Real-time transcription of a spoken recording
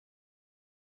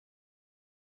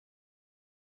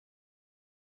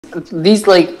these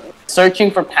like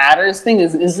searching for patterns thing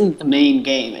isn't the main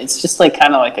game. It's just like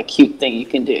kind of like a cute thing you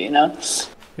can do, you know?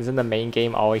 Isn't the main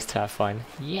game always to have fun?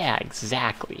 Yeah,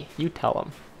 exactly. You tell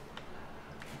them.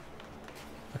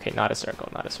 Okay, not a circle,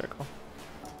 not a circle.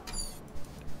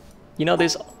 You know,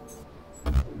 there's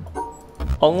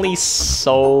only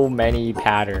so many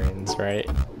patterns, right?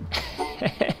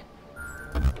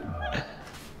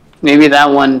 Maybe that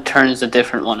one turns a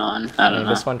different one on. I don't know.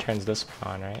 This one turns this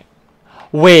one on, right?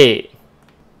 Wait!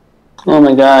 Oh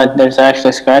my god, there's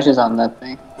actually scratches on that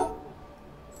thing.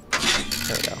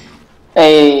 There we go.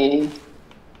 Hey.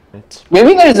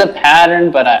 Maybe there's a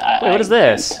pattern, but Wait, what is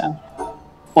this?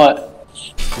 What?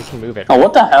 You can move it. Oh,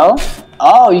 what the hell?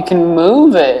 Oh, you can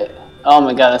move it. Oh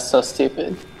my god, that's so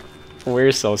stupid.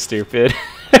 We're so stupid.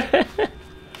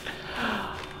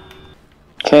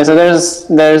 Okay, so there's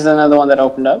another one that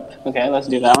opened up. Okay, let's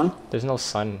do that one. There's no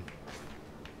sun.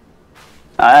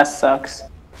 Ah, that sucks.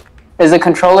 Is the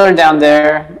controller down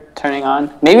there turning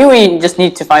on? Maybe we just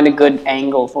need to find a good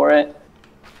angle for it.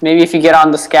 Maybe if you get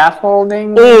on the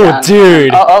scaffolding. Oh,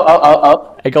 dude!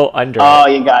 Oh. I go under. Oh,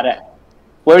 you got it.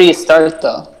 Where do you start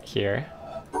though? Here.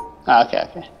 Ah, okay.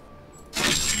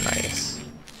 Nice.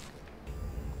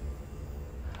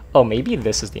 Oh, maybe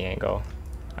this is the angle.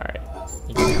 Alright.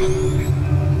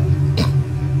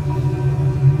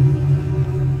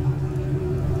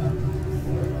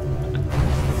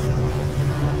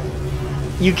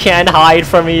 You can't hide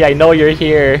from me, I know you're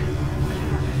here.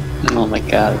 Oh my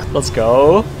god. Let's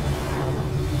go.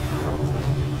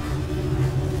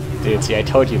 Dude, see, I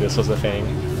told you this was a thing.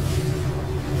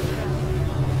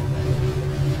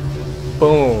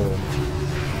 Boom.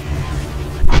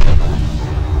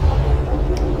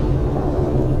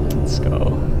 Let's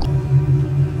go.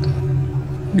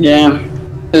 Yeah,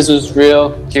 this was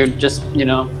real. Dude, just, you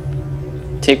know,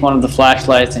 take one of the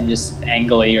flashlights and just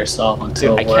angle it yourself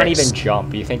until it works. I can't even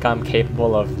jump. You think I'm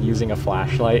capable of using a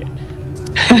flashlight?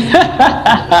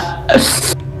 I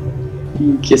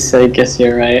guess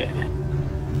you're right.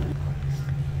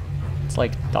 It's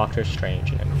like Doctor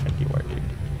Strange in Infinity War, dude.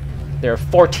 There are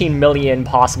 14 million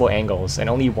possible angles and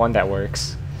only one that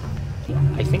works.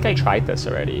 I think I tried this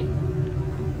already.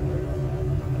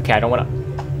 Okay, I don't want to...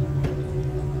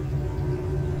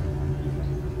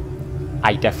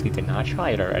 I definitely did not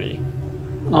try it already.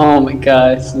 Oh my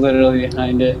god, it's literally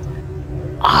behind it.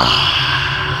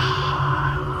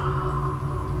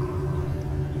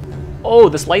 Oh,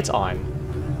 this light's on.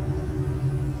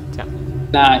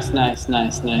 Nice.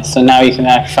 So now you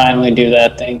can finally do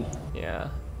that thing. Yeah,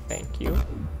 thank you.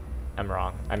 I'm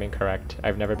wrong. I'm incorrect.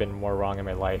 I've never been more wrong in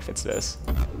my life. It's this.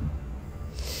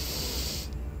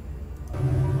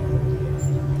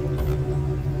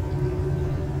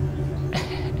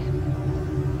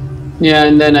 Yeah,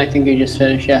 and then I think you just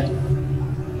finish, yeah.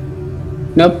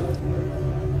 Nope.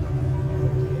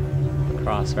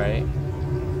 Across, right?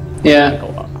 Yeah.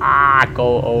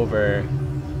 Go over.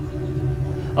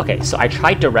 Okay, so I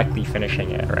tried directly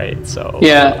finishing it, right? So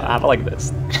yeah. I have it like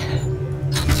this.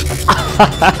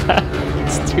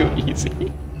 It's too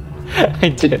easy. I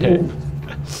did it.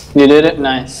 You did it?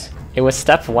 Nice. It was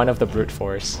step 1 of the brute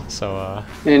force, so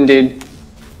Indeed.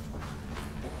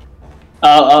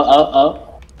 Oh.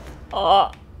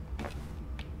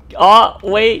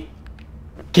 Wait.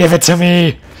 Give it to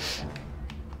me.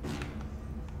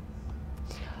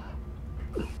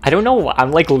 I don't know,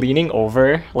 I'm like leaning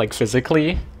over, like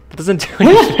physically. It doesn't do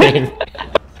anything.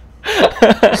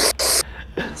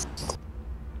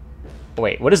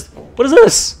 Wait, what is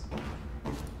this?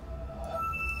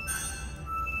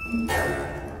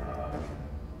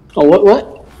 Oh,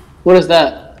 what? What is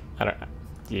that? I don't know.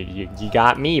 You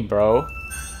got me, bro.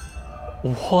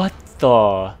 What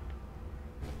the?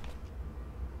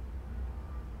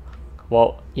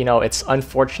 Well, you know, it's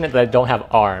unfortunate that I don't have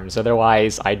arms.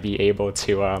 Otherwise, I'd be able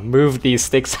to move these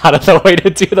sticks out of the way to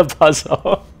do the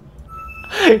puzzle.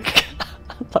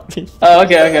 Let me... Oh,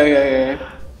 okay.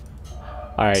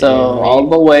 Alright. So, all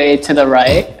the way to the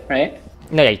right?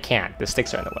 No, you can't. The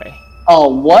sticks are in the way. Oh,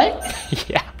 what?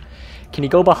 Yeah. Can you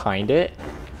go behind it?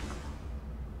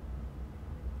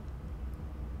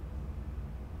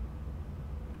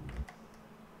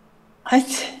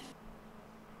 What?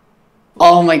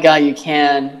 Oh my god, you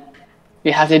can.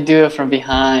 You have to do it from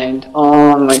behind.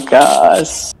 Oh my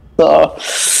gosh. So...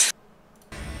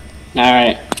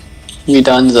 Alright. You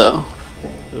donezo.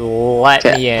 Let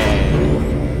me in.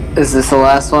 Is this the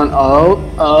last one? Oh.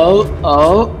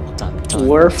 Dun, dun,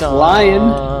 We're dun.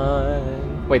 flying.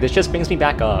 Wait, this just brings me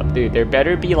back up. Dude, there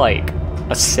better be like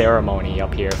a ceremony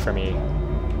up here for me.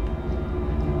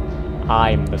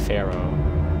 I'm the pharaoh.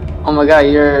 Oh my god,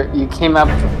 you came up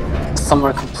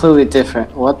somewhere completely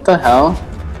different. What the hell?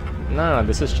 No,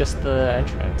 this is just the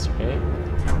entrance, right?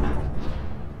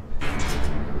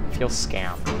 Feels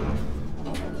scammed.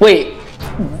 Wait,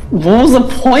 what was the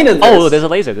point of this? Oh, there's a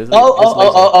laser. There's a laser.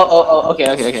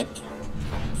 Okay.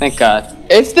 Thank God.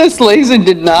 If this laser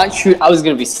did not shoot, I was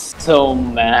gonna be so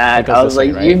mad. I was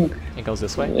like, right? It goes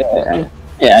this way?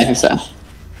 Yeah, I think so.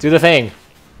 Do the thing.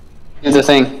 Do the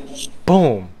thing.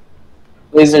 Boom.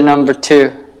 Laser number 2.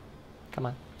 Come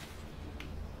on.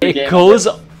 It goes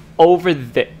over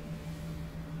the...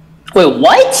 Wait,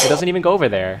 what? It doesn't even go over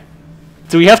there.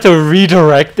 Do we have to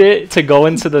redirect it to go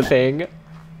into the thing?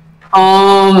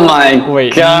 Oh my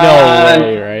Wait, God. no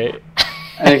way, right?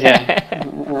 Okay.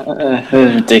 This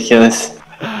is ridiculous.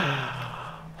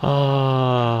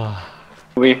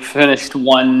 We finished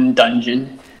one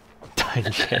dungeon.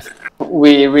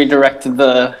 We redirected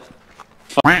the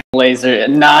laser,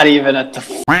 not even at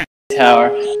the tower.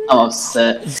 I'm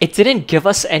upset. It didn't give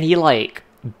us any, like,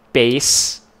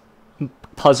 base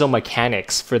puzzle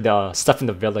mechanics for the stuff in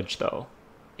the village, though.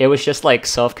 It was just, like,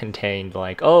 self-contained,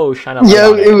 like, oh, shine a light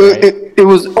on it, it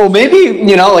was. Oh, maybe,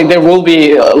 you know, like, there will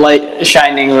be, light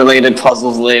shining related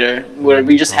puzzles later, where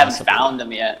we just haven't found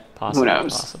them yet. Possibly, who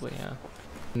knows? Possibly, yeah.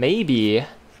 Maybe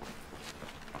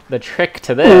the trick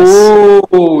to this...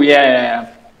 Ooh,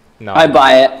 yeah. No, I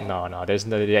buy it. No, there's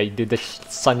no... The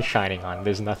sun's shining on.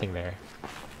 There's nothing there.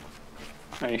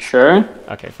 Are you sure?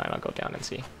 Okay, fine. I'll go down and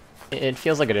see. It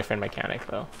feels like a different mechanic,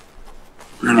 though.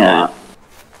 Yeah.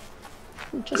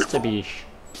 Just to be...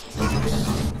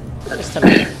 Just to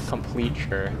make complete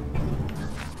sure.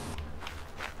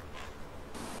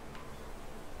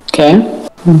 Okay.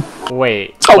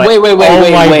 Wait. Oh, what?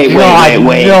 wait,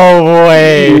 No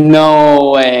way. No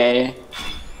way.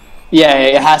 Yeah,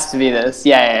 it has to be this.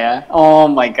 Yeah. Oh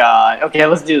my God. Okay,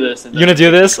 let's do this. You gonna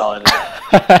do this?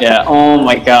 Yeah. Oh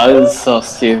my God, this is so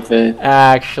stupid.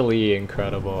 Actually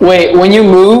incredible. Wait, when you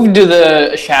move, do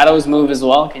the shadows move as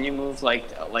well? Can you move like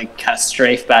kind of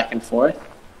strafe back and forth?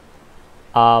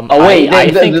 I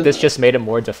think this just made it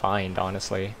more defined,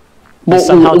 honestly. Well,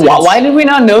 why did we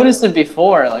not notice it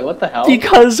before? Like, what the hell?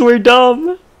 Because we're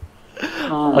dumb.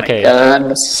 Oh okay.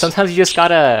 God. Sometimes you just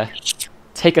gotta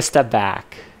take a step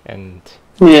back and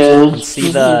see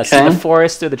the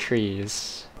forest through the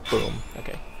trees. Boom.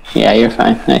 Okay. Yeah, you're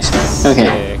fine. Nice.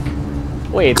 Okay.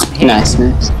 Sick. Wait. Hey. Nice.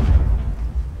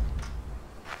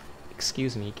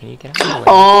 Excuse me. Can you get out of the way?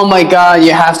 Oh my God!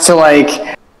 You have to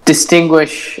like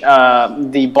distinguish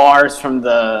the bars from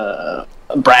the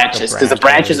branches because the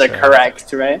branches are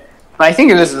correct, right? But I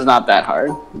think this is not that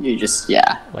hard. You just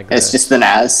like it's this. just an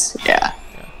as yeah,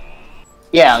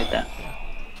 like that. Yeah.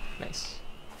 Nice.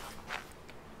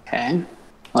 Okay,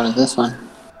 what is this one?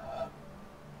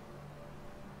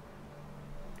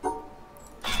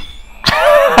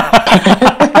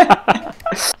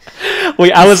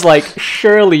 Wait, I was like,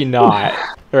 surely not,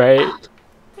 right?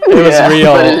 It was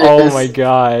real. Oh my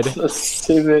God. So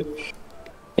stupid.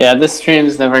 Yeah, this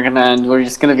stream's never gonna end. We're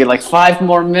just gonna be like 5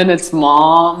 more minutes,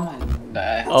 Mom. And,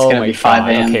 it's gonna be 5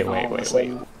 a.m. Okay, wait.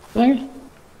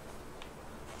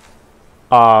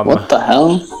 What the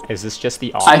hell? Is this just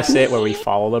the opposite where we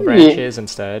follow the branches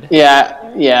instead?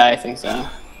 Yeah, I think so.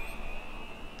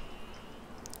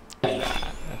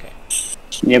 Okay.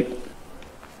 Yep.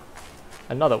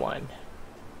 Another one.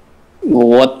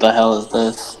 What the hell is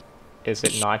this? Is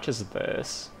it not just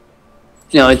this?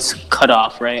 No, it's cut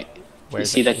off, right? Where you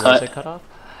see the cut? Is it cut off?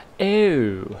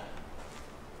 Ew.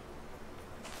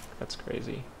 That's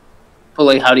crazy. But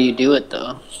like, how do you do it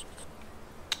though?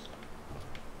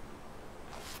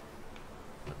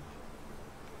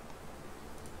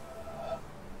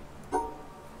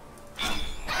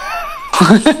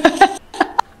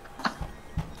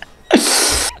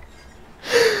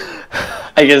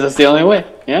 I guess that's the only way.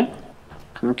 Yeah.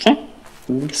 Okay.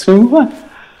 Let's move on.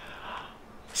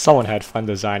 Someone had fun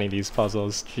designing these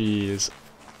puzzles. Jeez.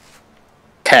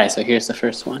 Okay, so here's the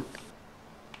first one.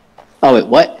 Oh wait,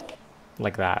 what?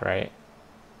 Like that, right?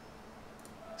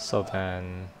 So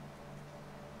then...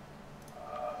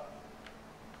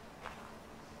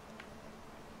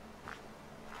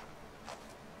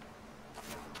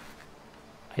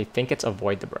 I think it's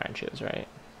avoid the branches, right?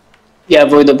 Yeah,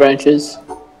 avoid the branches.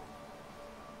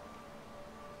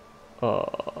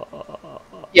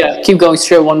 Yeah, keep going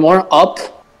straight. One more. Up.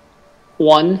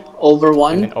 1. Over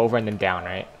 1. And then over and then down,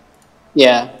 right?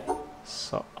 Yeah.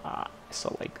 So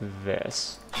like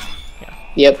this. Yeah.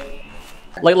 Yep.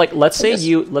 Like let's say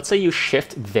you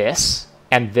shift this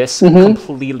and this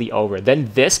completely over. Then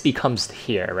this becomes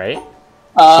here, right?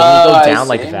 So you go down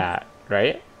like that,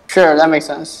 right? Sure, that makes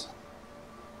sense.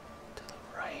 To the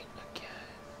right again.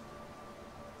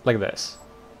 Like this.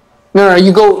 No,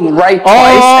 you go right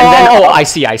twice, and then oh, up. I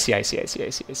see.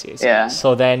 Yeah.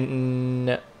 So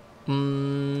then,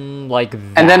 like that.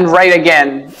 And then right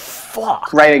again.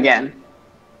 Fuck. Right again.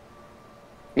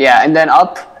 Yeah, and then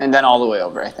up, and then all the way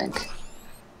over, I think.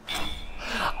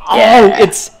 Oh, Yeah.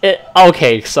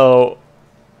 okay. So,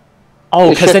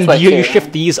 because then like you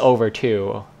shift these over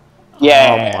too.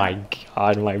 Yeah. Oh my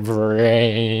god, my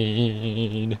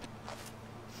brain.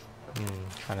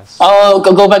 Oh,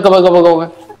 go back. Go back.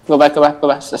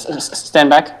 Stand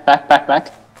back.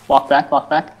 Back. Walk back.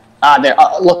 Ah, there.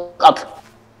 Look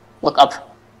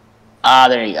up. Ah,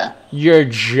 there you go. You're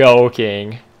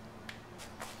joking.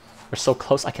 We're so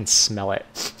close, I can smell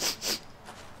it.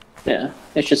 Yeah,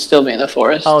 it should still be in the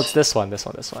forest. Oh, it's this one.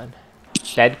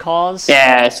 Bed calls?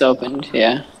 Yeah, it's opened,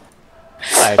 yeah.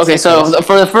 Right, Okay, so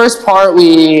for the first part,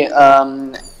 we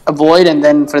avoid, and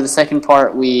then for the second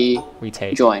part, we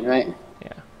take. join, right?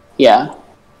 Yeah.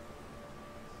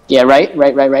 Yeah, right,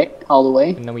 all the way.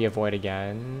 And then we avoid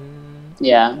again.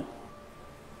 Yeah.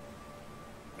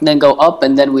 Then go up,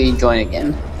 and then we join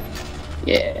again.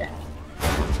 Yeah.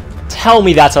 Tell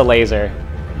me that's a laser.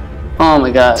 Oh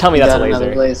my god. Tell me that's a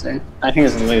laser. I think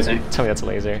it's a laser. Tell me that's a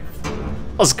laser.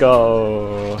 Let's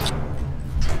go.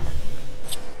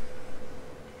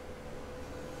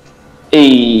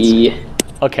 Hey.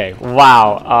 Okay,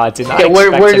 wow. Did not Okay,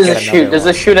 expect where to does get it shoot? another Does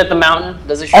it shoot at the mountain?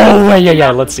 Oh, wait,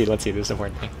 yeah. Let's see. This is the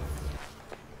important thing.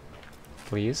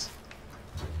 Please?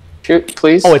 Shoot,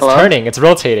 please. Oh, it's Hello? turning. It's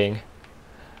rotating.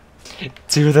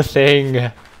 Do the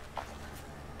thing.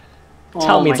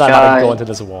 Tell me it's not how to go into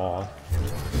this wall.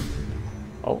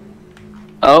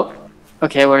 Oh.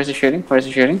 Okay, where is it shooting?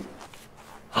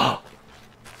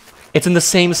 It's in the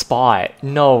same spot.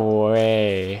 No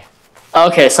way.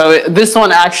 Okay, so this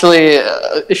one actually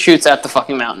shoots at the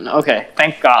fucking mountain. Okay,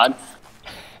 thank God.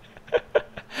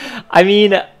 I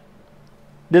mean,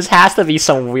 this has to be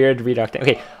some weird reducting.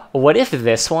 Okay, what if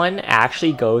this one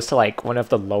actually goes to like one of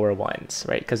the lower ones,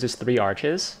 right? Because there's 3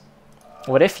 arches.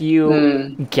 What if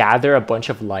you gather a bunch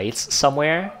of lights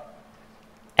somewhere,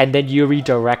 and then you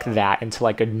redirect that into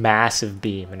like a massive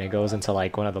beam, and it goes into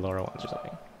like one of the lower ones or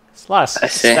something? It's a lot of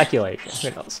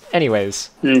speculation. Who knows? Anyways.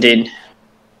 Indeed.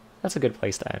 That's a good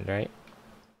place to end, right?